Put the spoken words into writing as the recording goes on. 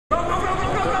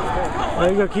There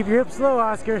you go. Keep your hips low,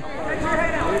 Oscar.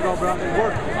 There you go, bro. It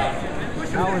worked.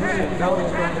 Now we're hitting. Now we're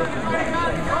going.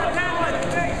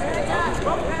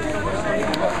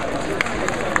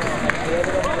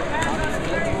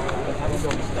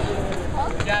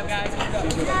 Good job, guys.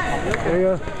 There you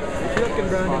go. Looking,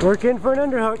 Brandon. Work in for an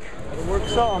underhook. It'll work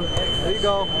some. There you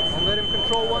go. Don't let him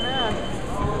control one hand.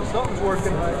 Something's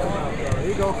working. There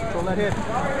you go. Control that hip.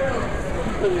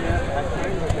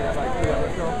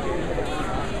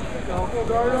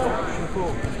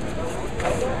 Cool.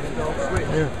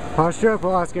 Yeah. Posture up,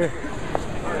 Oscar.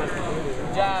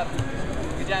 Good job.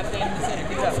 Good job staying in the center.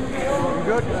 Keep it up. You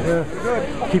good? Yeah. You're good.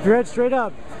 Keep your head straight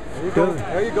up. There you go.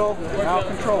 There you go. Now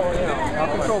control.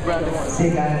 Now control, Brandon.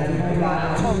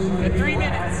 3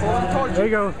 minutes. There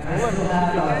you go.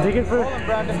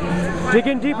 Dig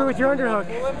in deeper with your underhook.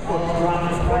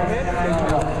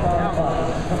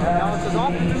 Now it's as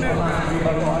off as you do.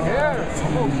 Here.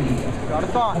 Got a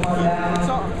thought.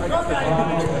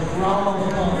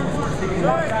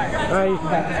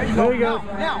 There you go.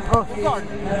 Now. Oh.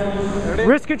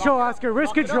 Wrist control, Oscar.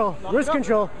 Wrist control. Wrist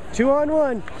control. 2 on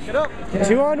 1. Get up.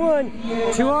 2 on 1.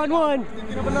 2 on 1.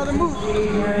 Thinking of another move.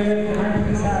 There you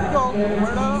go.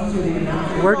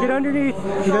 Work it underneath.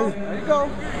 There you go.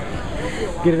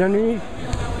 Get it underneath.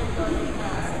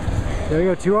 There you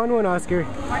go. 2 on 1, Oscar.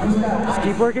 Just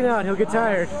keep working out. He'll get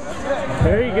tired.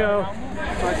 There you go.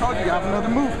 So I told you, you have another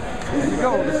move. There you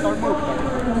go. Let's start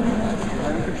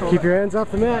moving. Keep your hands off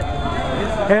the mat.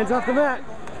 Hands off the mat.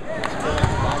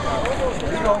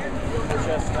 There you go.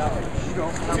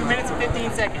 2 minutes and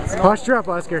 15 seconds. Posture up,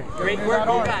 Oscar. Great work,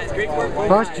 you guys. Great work.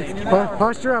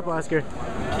 Posture up, Oscar.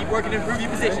 Keep working to improve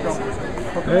your positions.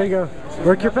 There you go.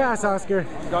 Work your pass, Oscar.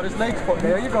 Got his legs put.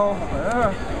 There you go.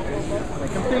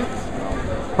 Make him think.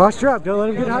 Posture up. Don't let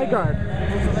him get high guard.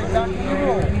 Like that, you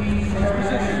roll. There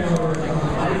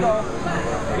you go.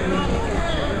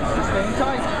 Staying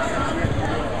tight.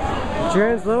 Put your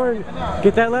hands lower and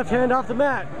get that left hand off the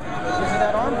mat. Just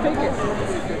that arm, take it.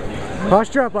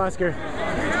 Posture up, Oscar.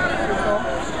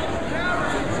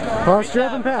 Posture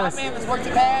up and pass. Top man, let's work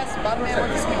the pass. Bottom man, work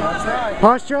the swing. That's right.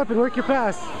 Posture up and work your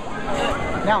pass.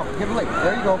 Now, give a leg.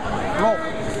 There you go. Roll.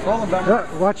 Roll him back.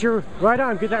 Watch your right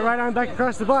arm. Get that right arm back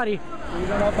across the body.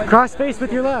 Cross face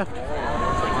with your left.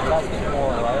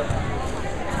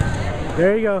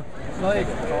 There you go. Leg.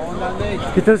 Roll that leg.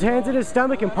 Get those hands in his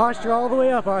stomach and posture all the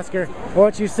way up, Oscar. I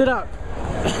want you to sit up.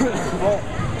 Roll.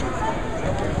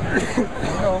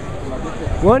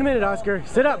 1 minute, Oscar.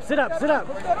 Sit up, sit up, sit up.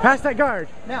 Pass that guard.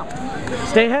 Now.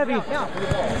 Stay heavy. Now.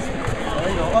 There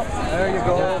you go. Up. There you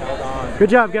go. Good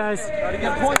job, guys. Try to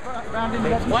get a point. Brandon, 1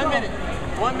 minute.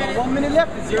 1 minute. 1 minute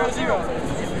left. 0-0.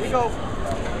 Here we go.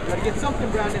 Gotta get something,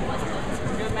 Brandon.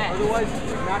 Good match. Otherwise,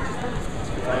 match is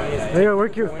There you go.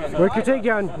 Work your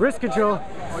takedown. Wrist control.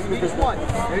 all you need is one.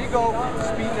 There you go.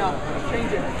 Speed now.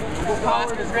 Change it. Go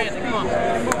power to speed.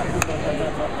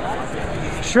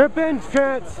 Shrimp in,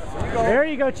 Chance. There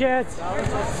you go, Chance.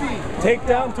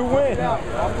 Takedown to win.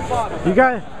 Off the bottom. You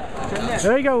got it.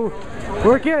 There you go.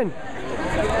 Work in.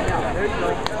 There you go.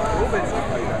 Move it.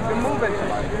 You're moving.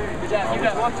 Good job. Keep it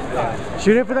up. Watch it there.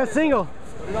 Shoot in for that single.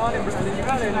 Put it on him, Brandon. You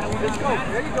got it. Let's go.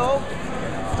 There you go.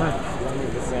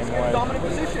 Dominant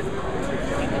position.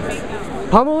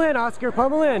 Pummel in, Oscar.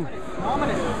 Pummel in.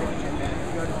 Dominant.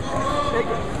 Take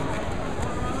it.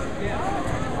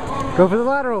 Go for the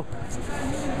lateral.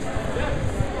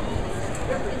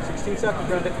 16 seconds,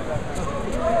 Brandon.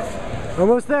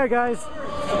 Almost there, guys.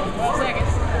 12 seconds.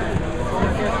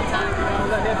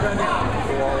 Hold that head, Brandon.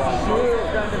 Shoot,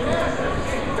 Brandon.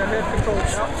 Keep that head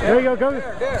controlled. There you go. Go.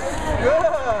 There.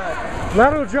 Good.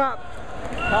 Lateral drop.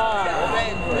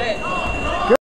 Red.